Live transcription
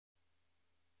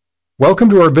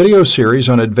Welcome to our video series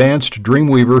on advanced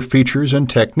Dreamweaver features and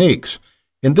techniques.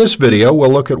 In this video, we'll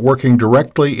look at working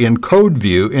directly in Code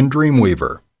View in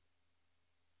Dreamweaver.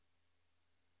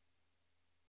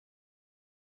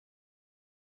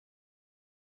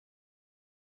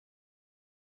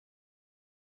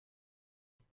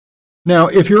 Now,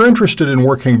 if you're interested in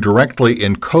working directly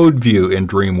in Code View in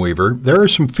Dreamweaver, there are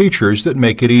some features that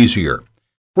make it easier.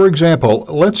 For example,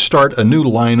 let's start a new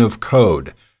line of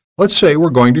code. Let's say we're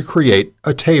going to create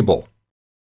a table.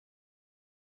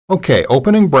 Okay,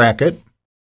 opening bracket,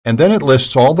 and then it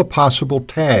lists all the possible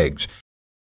tags.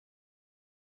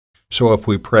 So if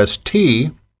we press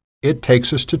T, it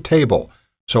takes us to table.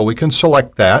 So we can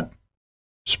select that,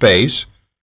 space,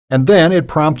 and then it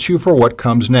prompts you for what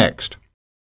comes next.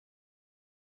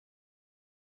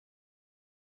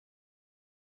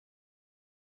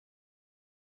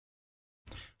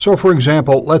 So for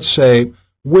example, let's say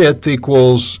width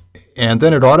equals, and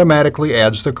then it automatically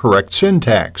adds the correct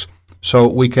syntax. So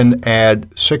we can add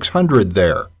 600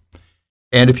 there.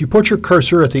 And if you put your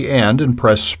cursor at the end and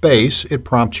press space, it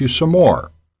prompts you some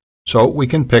more. So we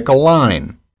can pick a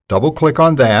line. Double-click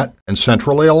on that and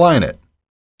centrally align it.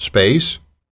 Space,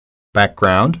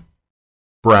 background,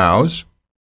 browse.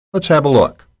 Let's have a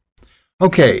look.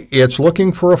 Okay, it's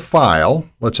looking for a file.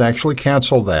 Let's actually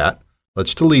cancel that.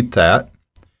 Let's delete that.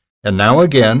 And now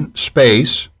again,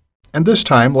 space, and this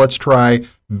time let's try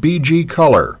BG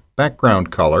color,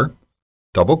 background color.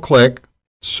 Double-click,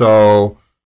 so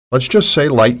let's just say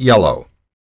light yellow.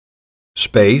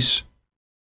 Space,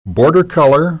 border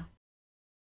color,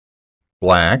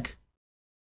 black,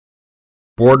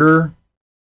 border,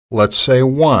 let's say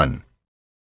 1.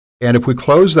 And if we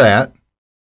close that,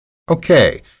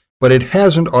 okay, but it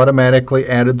hasn't automatically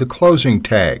added the closing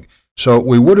tag. So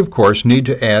we would, of course, need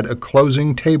to add a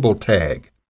closing table tag.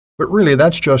 But really,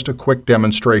 that's just a quick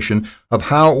demonstration of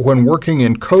how, when working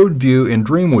in Code View in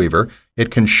Dreamweaver,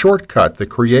 it can shortcut the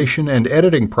creation and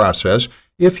editing process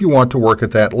if you want to work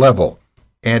at that level.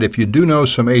 And if you do know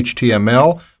some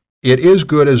HTML, it is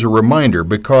good as a reminder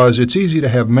because it's easy to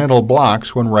have mental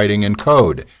blocks when writing in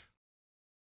code.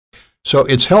 So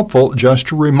it's helpful just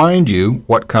to remind you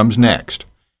what comes next.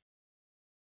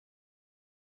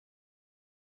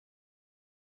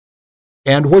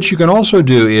 And what you can also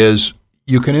do is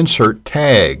you can insert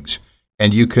tags,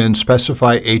 and you can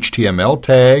specify HTML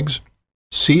tags,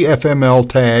 CFML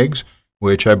tags,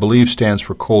 which I believe stands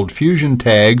for Cold Fusion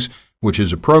tags, which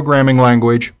is a programming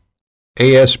language,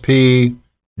 ASP,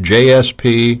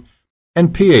 JSP,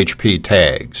 and PHP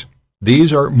tags.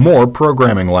 These are more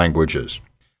programming languages.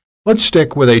 Let's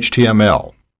stick with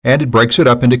HTML, and it breaks it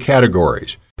up into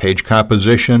categories: page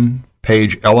composition,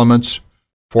 page elements,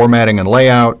 formatting and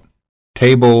layout,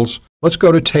 tables. Let's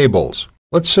go to tables.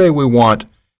 Let's say we want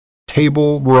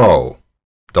table row.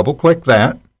 Double-click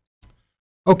that.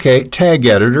 Okay, tag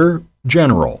editor,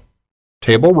 general.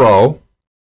 Table row.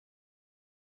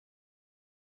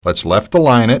 Let's left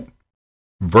align it.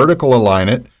 Vertical align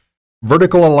it.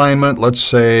 Vertical alignment, let's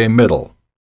say middle.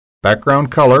 Background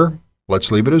color,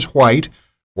 let's leave it as white,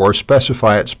 or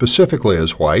specify it specifically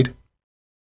as white.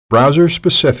 Browser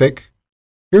specific.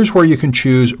 Here's where you can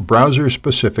choose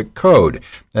browser-specific code,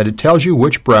 and it tells you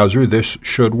which browser this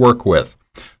should work with.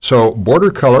 So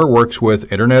border color works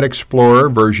with Internet Explorer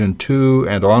version 2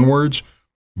 and onwards,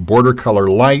 border color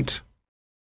light,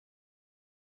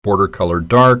 border color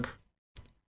dark,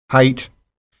 height.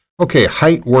 Okay,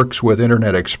 height works with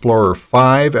Internet Explorer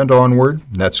 5 and onward,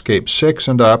 Netscape 6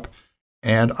 and up,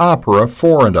 and Opera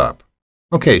 4 and up.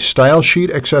 Okay, style sheet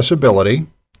accessibility,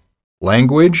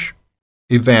 language,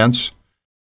 events,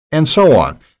 and so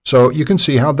on. So you can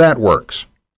see how that works.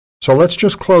 So let's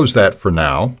just close that for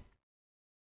now.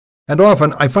 And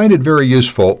often I find it very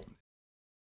useful.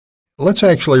 Let's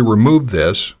actually remove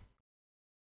this.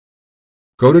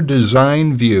 Go to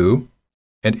Design View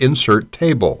and Insert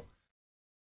Table.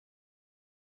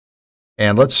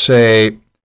 And let's say,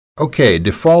 okay,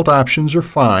 default options are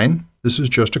fine. This is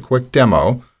just a quick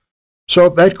demo. So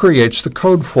that creates the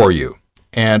code for you.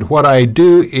 And what I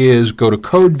do is go to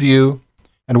Code View,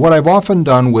 and what I've often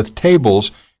done with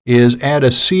tables is add a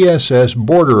CSS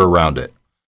border around it.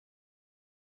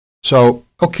 So,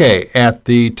 okay, at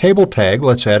the table tag,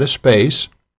 let's add a space,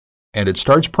 and it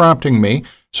starts prompting me,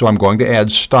 so I'm going to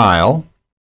add style,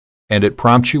 and it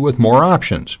prompts you with more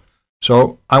options.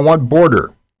 So I want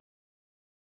border.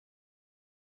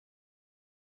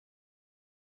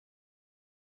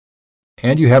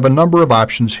 And you have a number of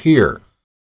options here.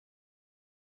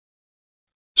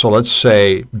 So let's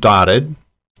say dotted,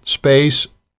 space,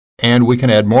 and we can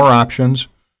add more options.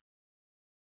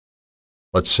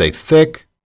 Let's say thick,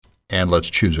 and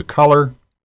let's choose a color.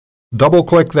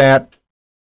 Double-click that,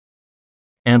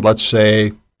 and let's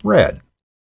say red.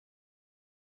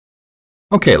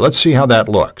 Okay, let's see how that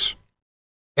looks.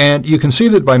 And you can see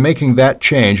that by making that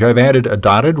change, I've added a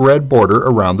dotted red border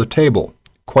around the table.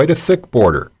 Quite a thick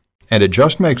border, and it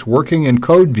just makes working in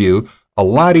Code View a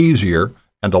lot easier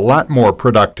and a lot more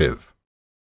productive.